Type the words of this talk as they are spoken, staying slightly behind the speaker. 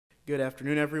Good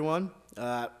afternoon, everyone.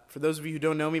 For those of you who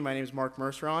don't know me, my name is Marc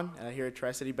Merceron here at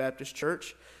Tri-City Baptist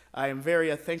Church. I am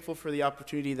very thankful for the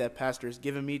opportunity that Pastor has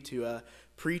given me to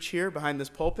preach here behind this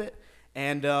pulpit.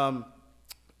 And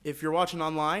if you're watching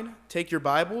online, take your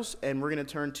Bibles, and we're going to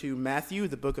turn to Matthew,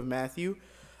 the book of Matthew.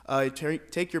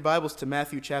 Take your Bibles to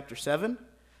Matthew chapter 7.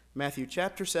 Matthew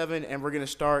chapter 7, and we're going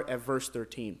to start at verse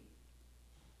 13.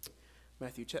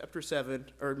 Matthew chapter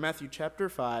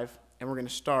 5, and we're going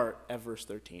to start at verse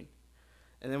 13.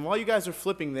 And then while you guys are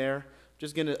flipping there, I'm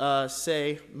just going to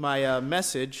say my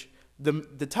message.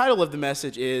 The title of the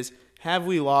message is, Have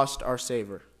We Lost Our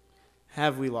Savor?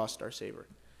 Have we lost our savor?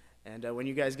 And when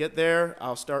you guys get there,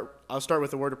 I'll start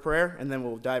with a word of prayer, and then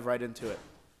we'll dive right into it.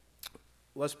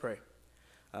 Let's pray.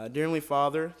 Dear Heavenly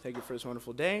Father, thank you for this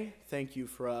wonderful day. Thank you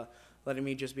for letting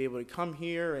me just be able to come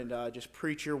here and just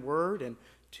preach your word, and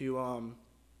to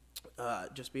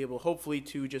just be able, hopefully,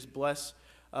 to just bless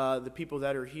the people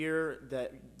that are here,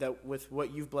 that with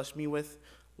what you've blessed me with,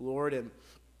 Lord. And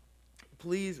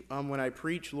please, when I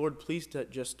preach, Lord, please to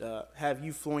just have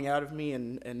you flowing out of me,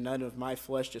 and none of my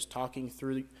flesh just talking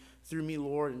through me,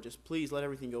 Lord. And just please let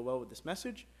everything go well with this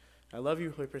message. I love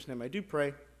you, Holy Person, name I do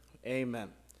pray. Amen.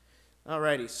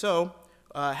 Alrighty, so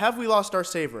have we lost our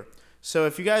savor? So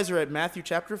if you guys are at Matthew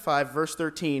chapter 5, verse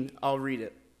 13, I'll read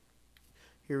it.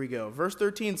 Here we go. Verse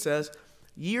 13 says,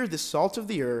 Ye are the salt of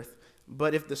the earth,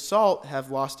 but if the salt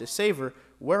have lost its savor,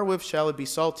 wherewith shall it be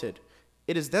salted?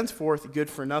 It is thenceforth good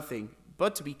for nothing,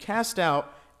 but to be cast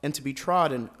out and to be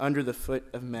trodden under the foot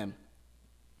of men.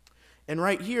 And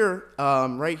right here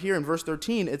in verse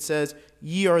 13, it says,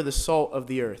 Ye are the salt of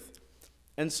the earth.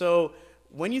 And so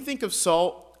when you think of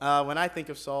salt, when I think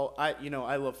of salt,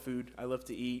 I love food. I love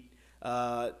to eat.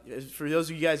 For those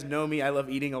of you guys who know me, I love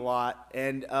eating a lot.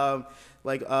 And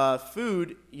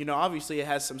food, obviously it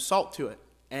has some salt to it.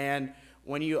 And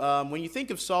when you think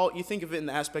of salt, you think of it in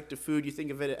the aspect of food. You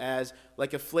think of it as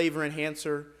like a flavor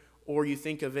enhancer, or you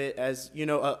think of it as,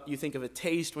 you think of a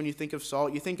taste when you think of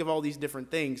salt. You think of all these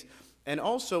different things. And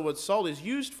also what salt is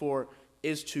used for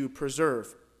is to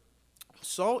preserve.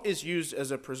 Salt is used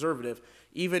as a preservative.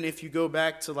 Even if you go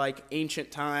back to like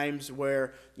ancient times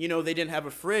where, they didn't have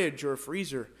a fridge or a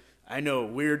freezer. I know,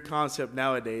 weird concept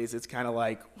nowadays. It's kind of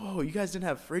like, whoa, you guys didn't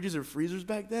have fridges or freezers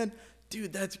back then?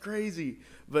 Dude, that's crazy.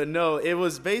 But no, it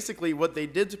was basically what they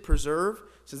did to preserve.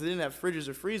 Since they didn't have fridges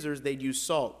or freezers, they'd use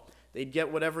salt. They'd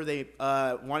get whatever they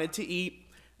wanted to eat.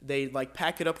 They'd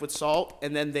pack it up with salt,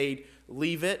 and then they'd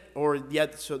leave it,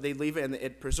 so they'd leave it and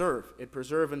it'd preserve. It'd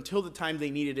preserve until the time they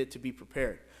needed it to be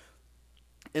prepared.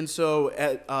 And so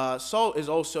salt is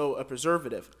also a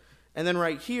preservative. And then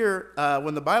right here,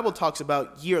 when the Bible talks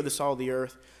about ye are the salt of the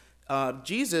earth,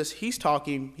 Jesus, he's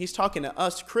talking to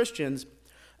us Christians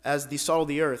as the salt of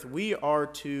the earth. We are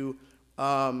to,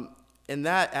 in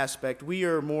that aspect, we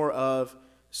are more of,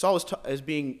 salt is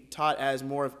being taught as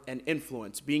more of an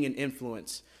influence, being an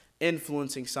influence,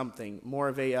 influencing something, more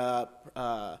of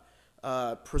a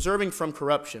preserving from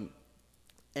corruption.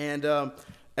 And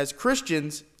as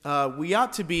Christians, we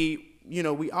ought to be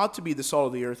the salt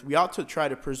of the earth. We ought to try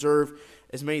to preserve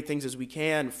as many things as we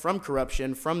can from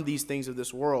corruption, from these things of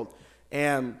this world.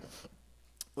 And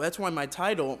that's why my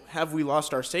title, Have We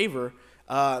Lost Our Savor,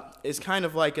 is kind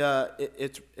of like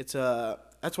that's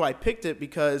why I picked it,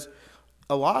 because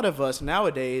a lot of us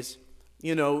nowadays,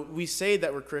 we say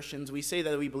that we're Christians, we say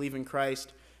that we believe in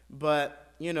Christ,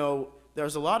 but,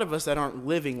 there's a lot of us that aren't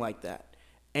living like that.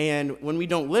 And when we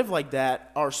don't live like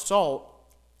that, our salt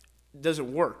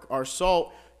doesn't work. Our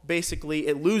salt, basically,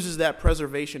 it loses that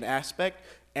preservation aspect,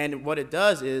 and what it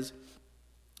does is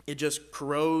it just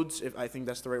corrodes, if I think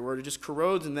that's the right word. It just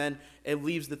corrodes, and then it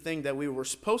leaves the thing that we were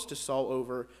supposed to salt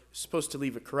over, supposed to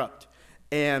leave it corrupt.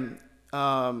 And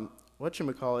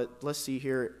let's see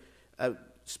here,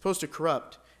 supposed to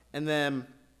corrupt. And then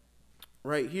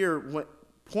right here,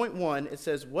 point 1, it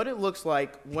says what it looks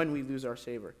like when we lose our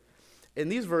savor. In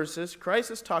these verses,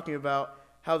 Christ is talking about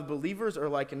how the believers are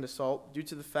likened to salt due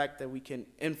to the fact that we can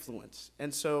influence.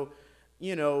 And so,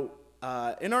 in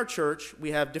our church, we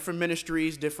have different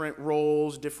ministries, different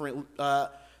roles, different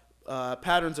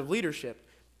patterns of leadership.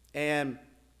 And,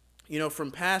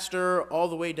 from pastor all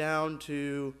the way down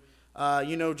to,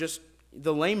 just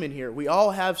the layman here, we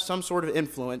all have some sort of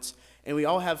influence, and we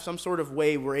all have some sort of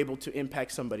way we're able to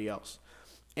impact somebody else.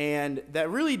 And that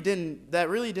really didn't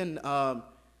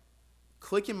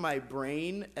click in my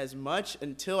brain as much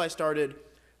until I started,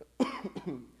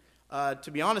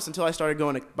 to be honest, until I started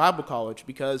going to Bible college.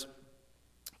 Because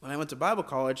when I went to Bible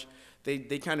college,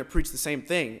 they kind of preach the same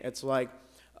thing. It's like,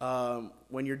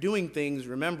 when you're doing things,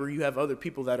 remember you have other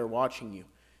people that are watching you.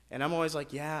 And I'm always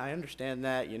like, yeah, I understand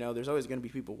that. There's always going to be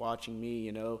people watching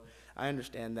me, I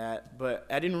understand that. But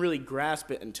I didn't really grasp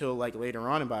it until like later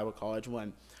on in Bible college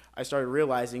when I started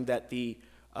realizing that the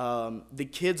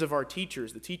kids of our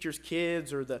teachers, the teachers'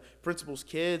 kids or the principal's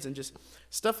kids and just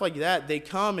stuff like that, they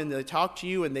come and they talk to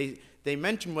you and they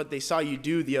mention what they saw you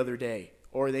do the other day.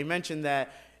 Or they mention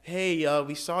that, hey,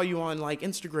 we saw you on like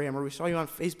Instagram or we saw you on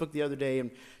Facebook the other day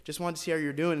and just wanted to see how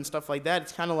you're doing and stuff like that.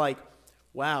 It's kind of like,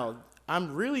 wow,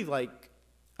 I'm really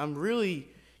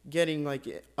getting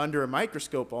like under a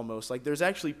microscope almost. Like there's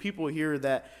actually people here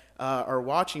that are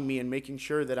watching me and making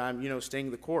sure that I'm,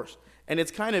 staying the course. And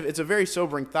it's a very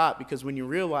sobering thought because when you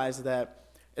realize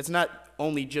that it's not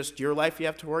only just your life you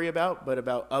have to worry about, but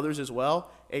about others as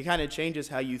well, it kind of changes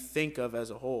how you think of as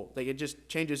a whole. Like it just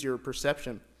changes your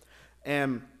perception.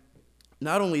 And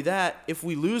not only that, if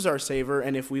we lose our savor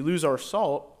and if we lose our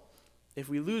salt, if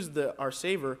we lose our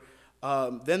savor,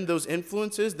 then those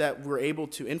influences that we're able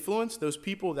to influence, those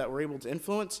people that we're able to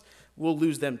influence, we'll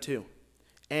lose them too.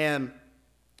 And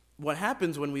what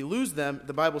happens when we lose them,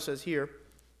 the Bible says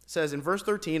in verse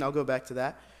 13, I'll go back to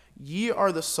that, ye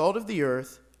are the salt of the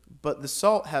earth, but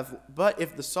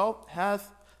if the salt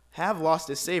have lost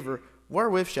its savor,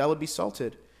 wherewith shall it be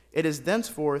salted? It is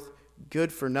thenceforth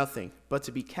good for nothing, but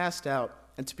to be cast out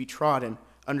and to be trodden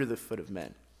under the foot of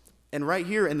men. And right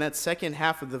here in that second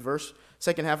half of verse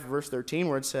 13,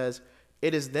 where it says,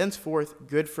 it is thenceforth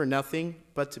good for nothing,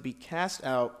 but to be cast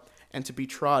out and to be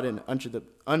trodden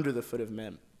under the foot of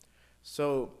men.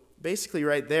 So basically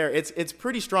right there, it's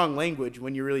pretty strong language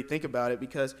when you really think about it,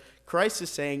 because Christ is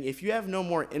saying if you have no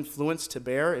more influence to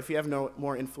bear, if you have no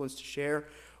more influence to share,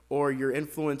 or your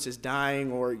influence is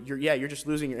dying, or you're just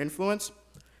losing your influence,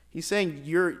 he's saying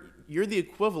you're the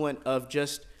equivalent of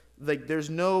just like there's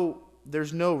no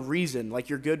reason, like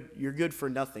you're good for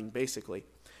nothing basically,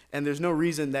 and there's no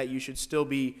reason that you should still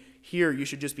be here. You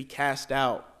should just be cast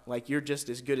out. Like you're just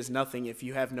as good as nothing if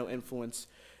you have no influence,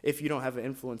 if you don't have an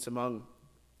influence among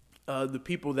the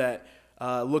people that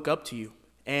look up to you.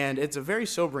 And it's a very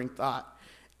sobering thought.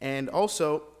 And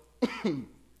also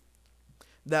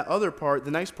that other part,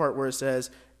 the next part where it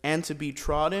says, and to be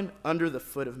trodden under the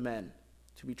foot of men.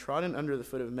 To be trodden under the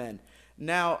foot of men.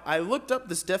 Now, I looked up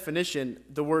this definition,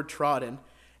 the word trodden,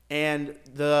 and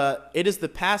it is the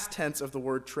past tense of the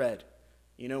word tread.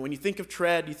 When you think of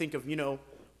tread, you think of,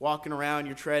 walking around,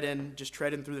 you're just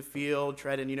treading through the field,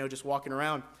 just walking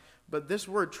around. But this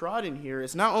word trodden here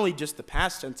is not only just the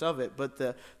past tense of it, but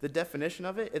the definition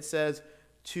of it. It says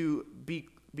to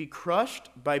be crushed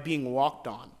by being walked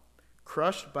on.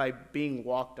 Crushed by being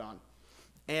walked on.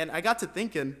 And I got to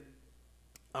thinking,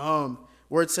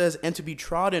 where it says, and to be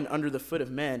trodden under the foot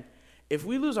of men, if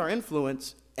we lose our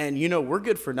influence and, we're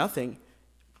good for nothing,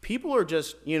 people are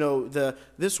just,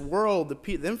 this world,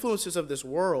 the influences of this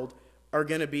world are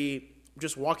going to be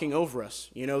just walking over us.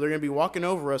 They're going to be walking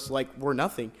over us like we're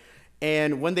nothing.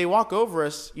 And when they walk over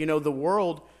us, the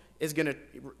world's going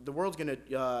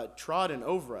to trodden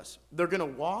over us. They're going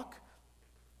to walk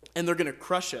and they're going to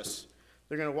crush us.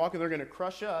 They're going to walk and they're going to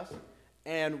crush us.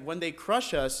 And when they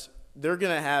crush us, they're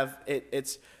going to have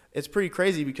it's pretty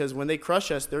crazy, because when they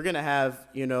crush us, they're going to have,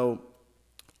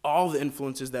 all the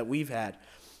influences that we've had.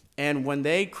 And when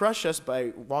they crush us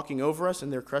by walking over us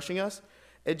and they're crushing us,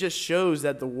 it just shows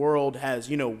that the world has,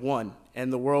 won,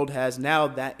 and the world has now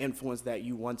that influence that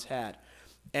you once had.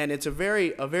 And it's a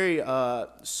very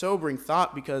sobering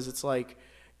thought, because it's like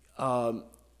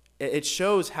it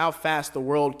shows how fast the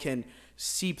world can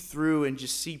seep through and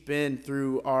just seep in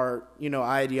through our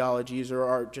ideologies, or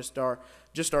our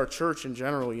church in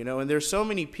general, And there's so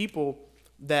many people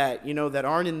that that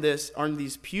aren't in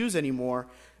these pews anymore,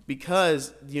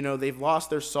 because they've lost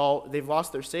their salt, they've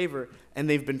lost their savor, and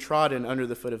they've been trodden under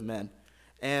the foot of men.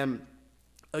 And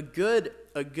a good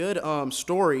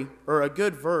story, or a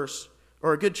good verse,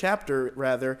 or a good chapter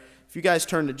rather, if you guys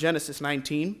turn to Genesis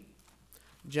 19,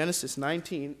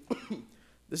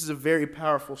 this is a very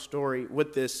powerful story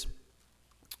with this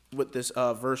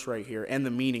verse right here, and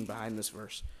the meaning behind this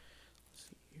verse.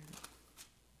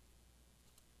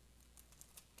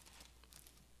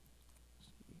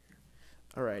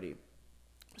 Alrighty.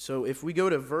 So if we go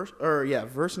to verse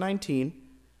 19,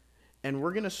 and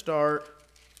we're going to start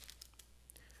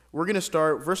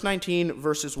verse 19,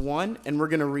 verses 1, and we're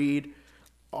going to read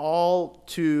all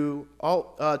to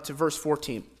verse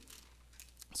 14.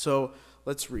 So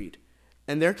let's read.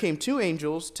 And there came two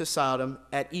angels to Sodom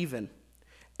at even,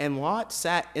 and Lot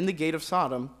sat in the gate of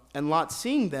Sodom, and Lot,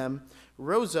 seeing them,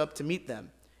 rose up to meet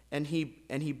them, and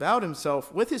he bowed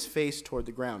himself with his face toward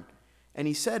the ground. And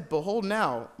he said, Behold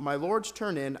now, my lords,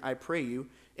 turn in, I pray you,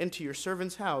 into your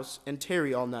servant's house, and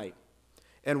tarry all night.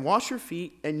 and wash your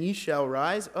feet, and ye shall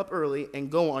rise up early and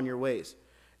go on your ways.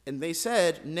 And they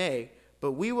said, Nay,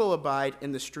 but we will abide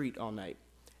in the street all night.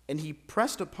 And he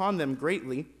pressed upon them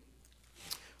greatly,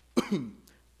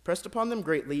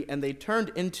 and they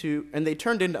turned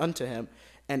in unto him,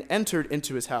 and entered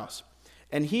into his house.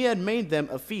 And he had made them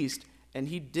a feast, and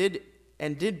he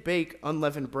did bake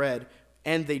unleavened bread,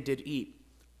 and they did eat.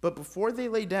 But before they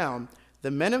lay down,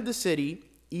 the men of the city,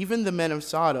 even the men of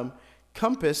Sodom,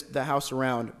 compassed the house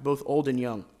around, both old and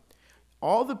young,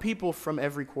 all the people from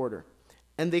every quarter.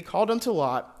 And they called unto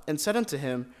Lot, and said unto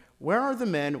him, Where are the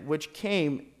men which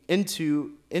came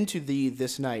into thee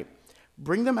this night?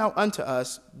 Bring them out unto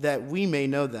us, that we may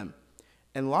know them.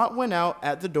 And Lot went out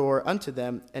at the door unto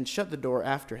them, and shut the door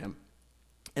after him,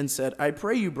 and said, I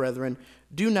pray you, brethren,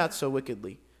 do not so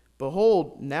wickedly.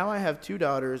 Behold, now I have 2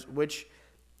 daughters, which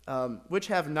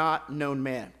have not known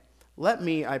man. Let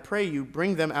me, I pray you,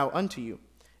 bring them out unto you,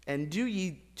 and do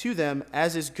ye to them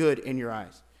as is good in your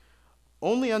eyes.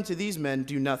 Only unto these men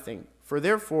do nothing, for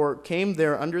therefore came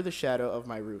there under the shadow of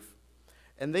my roof.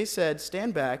 And they said,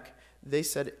 Stand back.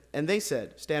 And they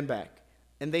said, Stand back.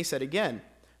 And they said again,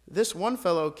 This one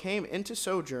fellow came into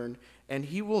sojourn, and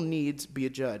he will needs be a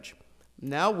judge.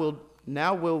 Now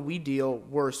will we deal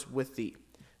worse with thee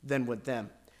than with them.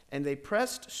 And they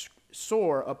pressed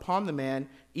sore upon the man,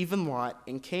 even Lot,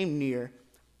 and came near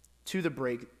to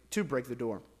break the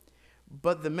door.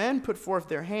 But the men put forth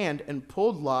their hand and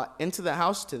pulled Lot into the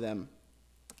house to them,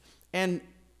 and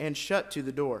shut to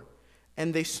the door.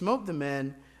 And they smote the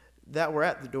men that were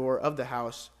at the door of the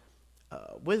house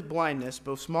with blindness,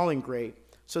 both small and great,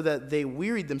 so that they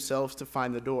wearied themselves to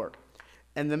find the door.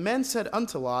 And the men said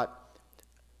unto Lot,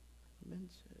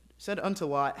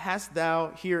 Hast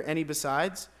thou here any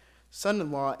besides?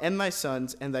 Son-in-law, and thy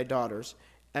sons, and thy daughters,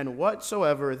 and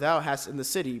whatsoever thou hast in the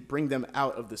city, bring them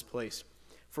out of this place.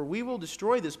 For we will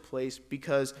destroy this place,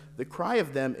 because the cry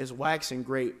of them is waxing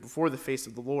great before the face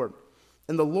of the Lord.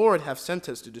 And the Lord hath sent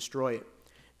us to destroy it.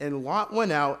 And Lot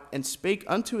went out, and spake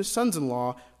unto his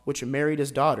sons-in-law, which married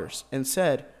his daughters, and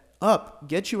said, Up,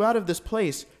 get you out of this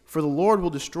place, for the Lord will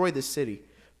destroy this city.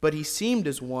 But he seemed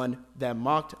as one that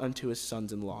mocked unto his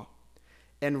sons-in-law.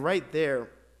 And right there,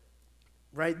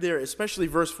 especially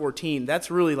verse 14,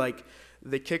 that's really like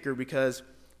the kicker, because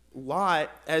Lot,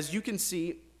 as you can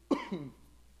see,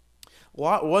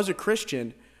 Lot was a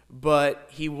Christian, but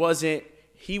he wasn't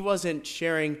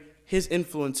sharing his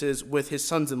influences with his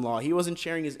sons-in-law. He wasn't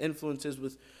sharing his influences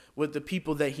with the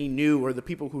people that he knew or the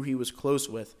people who he was close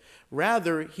with.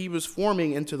 Rather, he was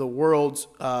conforming to the world.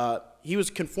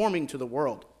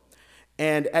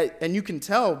 And you can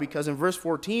tell, because in verse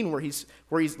 14 where he's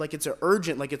like, it's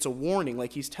urgent, like it's a warning,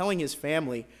 like he's telling his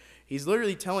family, he's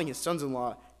literally telling his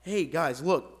sons-in-law, hey guys,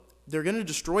 look, they're going to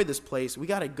destroy this place. We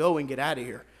got to go and get out of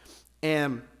here.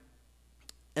 And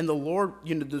the Lord,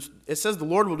 it says the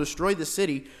Lord will destroy the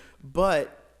city,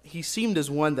 but he seemed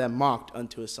as one that mocked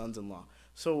unto his sons-in-law.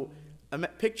 So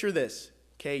picture this,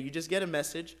 okay? You just get a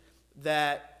message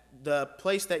that the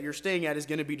place that you're staying at is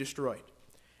going to be destroyed.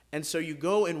 And so you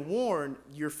go and warn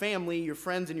your family, your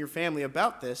friends and your family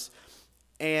about this,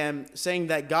 and saying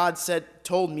that God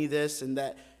told me this, and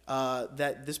that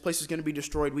this place is going to be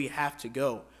destroyed. We have to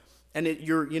go. And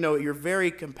you're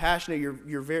very compassionate.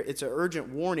 It's an urgent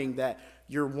warning that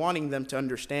you're wanting them to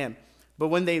understand. But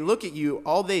when they look at you,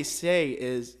 all they say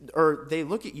is, or they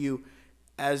look at you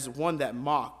as one that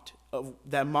mocked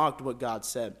what God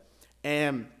said.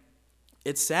 And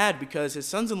it's sad, because his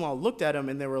sons-in-law looked at him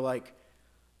and they were like,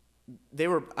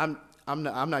 I'm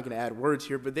not going to add words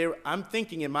here, but I'm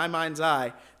thinking in my mind's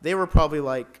eye, they were probably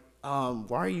like,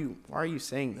 why are you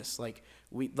saying this?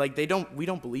 We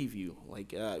don't believe you.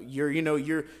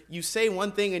 You say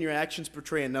one thing and your actions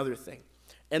portray another thing.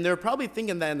 And they're probably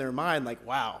thinking that in their mind, like,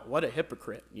 wow, what a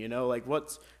hypocrite,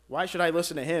 why should I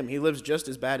listen to him? He lives just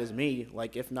as bad as me,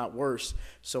 if not worse.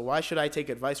 So why should I take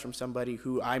advice from somebody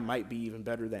who I might be even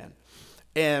better than?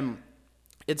 And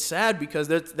it's sad, because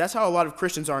that's how a lot of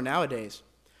Christians are nowadays.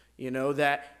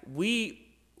 That we're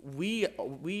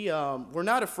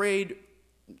not afraid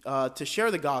to share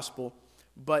the gospel,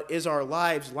 but is our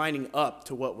lives lining up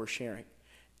to what we're sharing?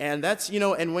 And that's,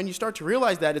 and when you start to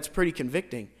realize that, it's pretty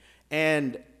convicting.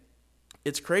 And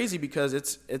it's crazy, because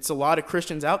it's a lot of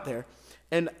Christians out there.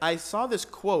 And I saw this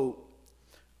quote.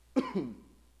 From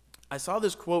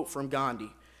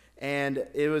Gandhi, and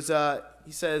it was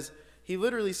he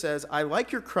literally says, I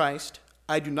like your Christ,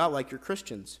 I do not like your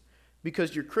Christians,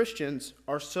 because your Christians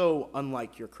are so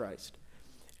unlike your Christ.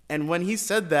 And when he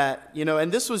said that,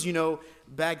 and this was,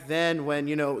 back then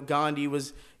when, Gandhi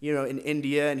was, in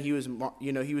India, and he was,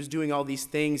 he was doing all these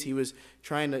things. He was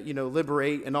trying to,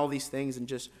 liberate and all these things, and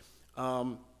just,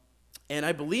 and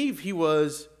I believe he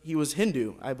was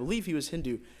Hindu. I believe he was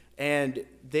Hindu. And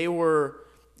they were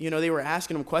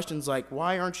asking him questions like,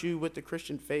 why aren't you with the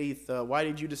Christian faith? Why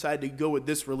did you decide to go with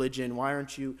this religion? Why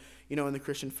aren't you, in the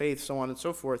Christian faith? So on and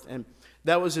so forth. And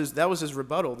that was his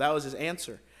rebuttal. That was his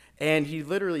answer. And he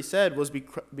literally said was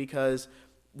because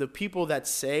the people that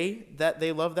say that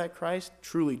they love that Christ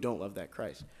truly don't love that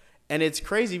Christ. And it's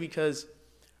crazy because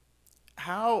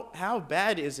how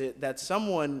bad is it that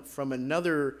someone from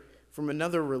another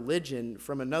religion,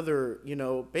 from another,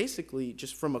 basically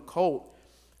just from a cult,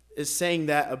 is saying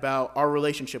that about our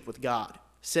relationship with God,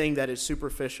 saying that it's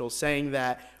superficial, saying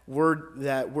that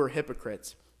we're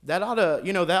hypocrites. That ought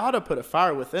to put a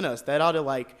fire within us. That ought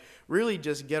to really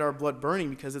just get our blood burning,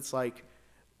 because it's like,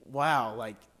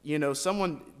 wow,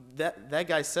 someone that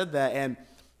guy said that, and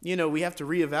we have to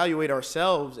reevaluate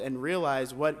ourselves and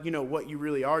realize what you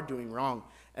really are doing wrong,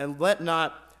 and let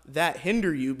not that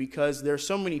hinder you, because there's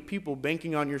so many people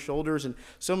banking on your shoulders and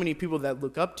so many people that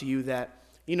look up to you that,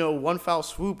 one foul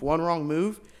swoop, one wrong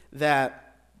move,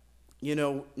 that,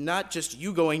 not just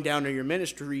you going down in your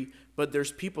ministry, but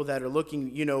there's people that are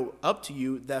looking, up to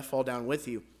you that fall down with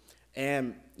you.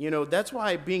 And, that's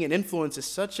why being an influence is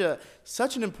such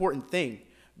an important thing,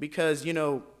 because,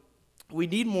 we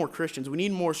need more Christians. We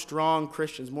need more strong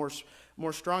Christians,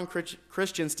 more strong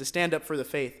Christians to stand up for the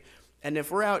faith. And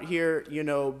if we're out here,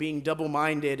 being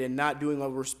double-minded and not doing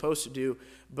what we're supposed to do,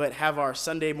 but have our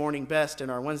Sunday morning best and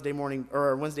our Wednesday morning or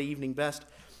our Wednesday evening best,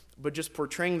 but just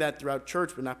portraying that throughout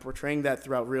church, but not portraying that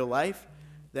throughout real life,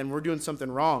 then we're doing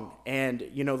something wrong. And,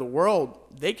 the world,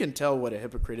 they can tell what a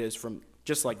hypocrite is from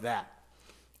just like that.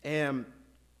 And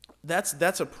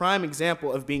that's a prime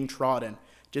example of being trodden,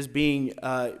 just being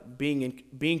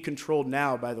controlled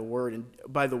now by the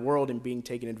world and being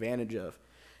taken advantage of.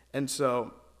 And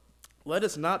so let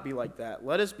us not be like that.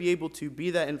 Let us be able to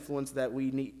be that influence that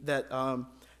we need, that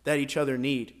each other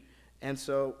need. And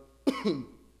so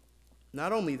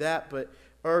not only that, but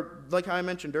like I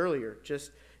mentioned earlier,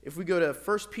 just if we go to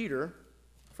 1 Peter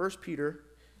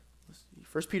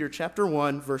chapter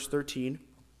 1, verse 13.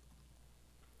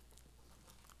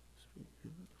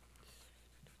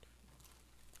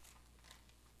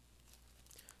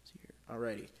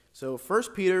 Alrighty. So 1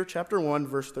 Peter chapter 1,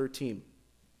 verse 13.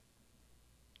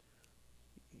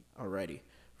 Alrighty.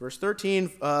 Verse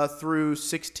 13 through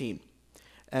 16.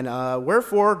 And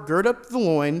wherefore gird up the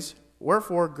loins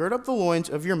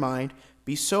of your mind,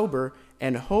 be sober,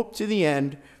 and hope to the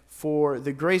end for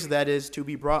the grace that is to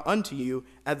be brought unto you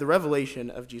at the revelation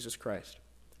of Jesus Christ.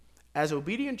 As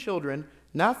obedient children,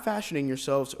 not fashioning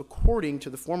yourselves according to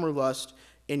the former lust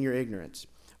in your ignorance,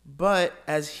 but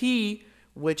as he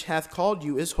which hath called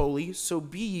you is holy, so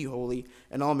be ye holy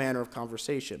in all manner of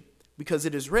conversation. Because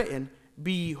it is written,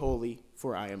 be ye holy,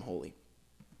 for I am holy.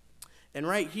 And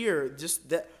right here, just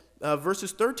that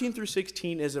verses 13 through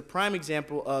 16 is a prime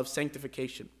example of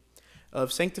sanctification.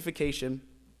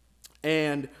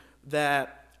 And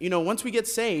that, once we get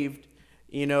saved,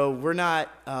 we're not,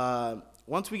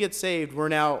 once we get saved, we're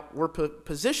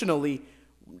positionally,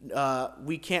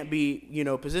 we can't be,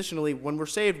 positionally, when we're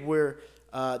saved,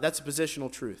 that's a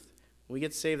positional truth. When we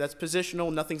get saved, that's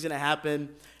positional. Nothing's going to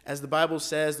happen. As the Bible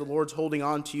says, the Lord's holding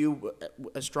on to you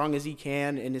as strong as he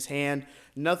can in his hand.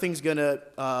 Nothing's going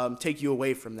to take you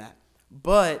away from that.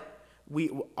 But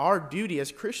our duty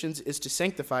as Christians is to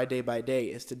sanctify day by day,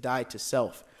 is to die to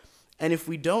self. And if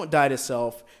we don't die to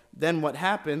self, then what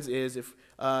happens is, if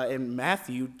in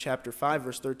Matthew chapter 5,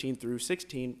 verse 13 through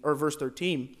 16, or verse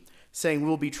 13, saying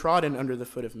we'll be trodden under the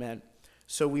foot of men.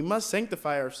 So we must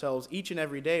sanctify ourselves each and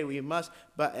every day. We must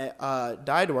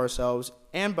die to ourselves.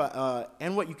 And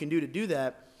what you can do to do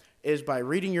that is by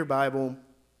reading your Bible,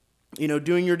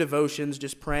 doing your devotions,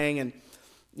 just praying, and,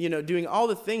 doing all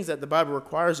the things that the Bible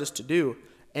requires us to do.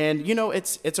 And,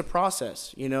 it's a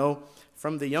process,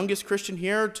 from the youngest Christian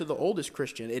here to the oldest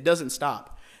Christian. It doesn't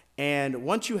stop. And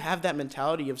once you have that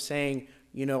mentality of saying,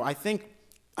 I think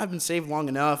I've been saved long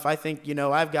enough. I think,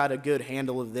 I've got a good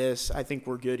handle of this. I think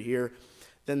we're good here.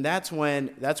 Then that's when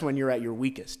you're at your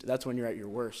weakest. That's when you're at your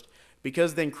worst.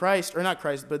 Because then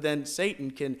then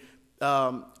Satan can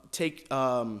take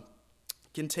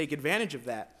advantage of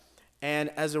that. And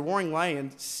as a roaring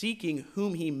lion, seeking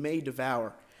whom he may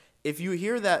devour. If you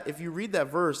read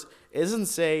that verse, it doesn't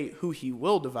say who he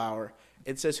will devour.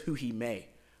 It says who he may.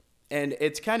 And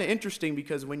it's kind of interesting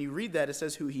because when you read that, it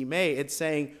says who he may. It's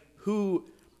saying who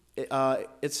is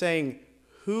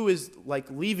like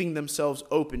leaving themselves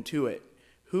open to it.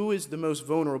 who is the most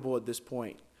vulnerable at this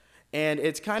point? And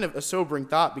it's kind of a sobering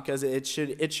thought, because it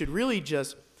should really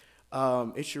just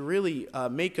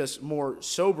make us more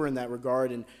sober in that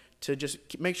regard, and to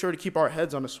just make sure to keep our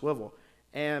heads on a swivel.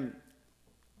 And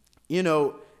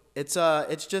it's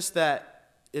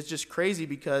just crazy,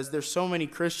 because there's so many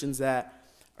Christians that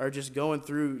are just going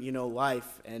through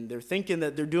life, and they're thinking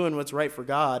that they're doing what's right for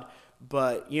God,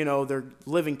 but they're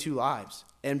living two lives.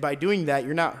 And by doing that,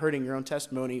 you're not hurting your own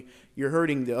testimony, you're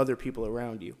hurting the other people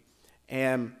around you.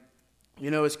 And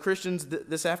as Christians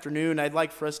this afternoon, I'd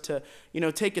like for us to,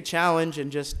 take a challenge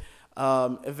and just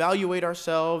evaluate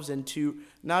ourselves, and to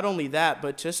not only that,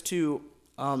 but just to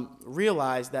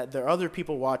realize that there are other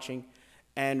people watching,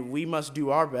 and we must do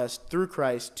our best through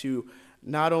Christ to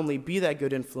not only be that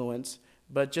good influence,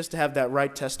 but just to have that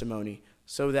right testimony,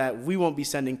 so that we won't be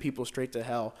sending people straight to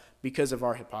hell because of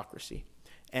our hypocrisy.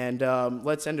 And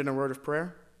let's end in a word of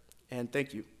prayer, and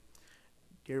thank you.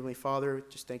 Dear Heavenly Father,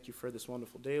 just thank you for this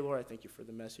wonderful day, Lord. I thank you for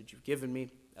the message you've given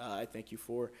me. I thank you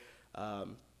for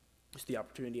just the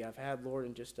opportunity I've had, Lord,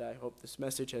 and just I hope this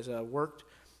message has worked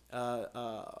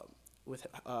with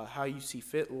how you see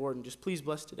fit, Lord. And just please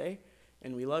bless today.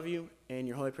 And we love you. In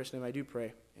your holy precious name I do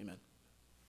pray. Amen.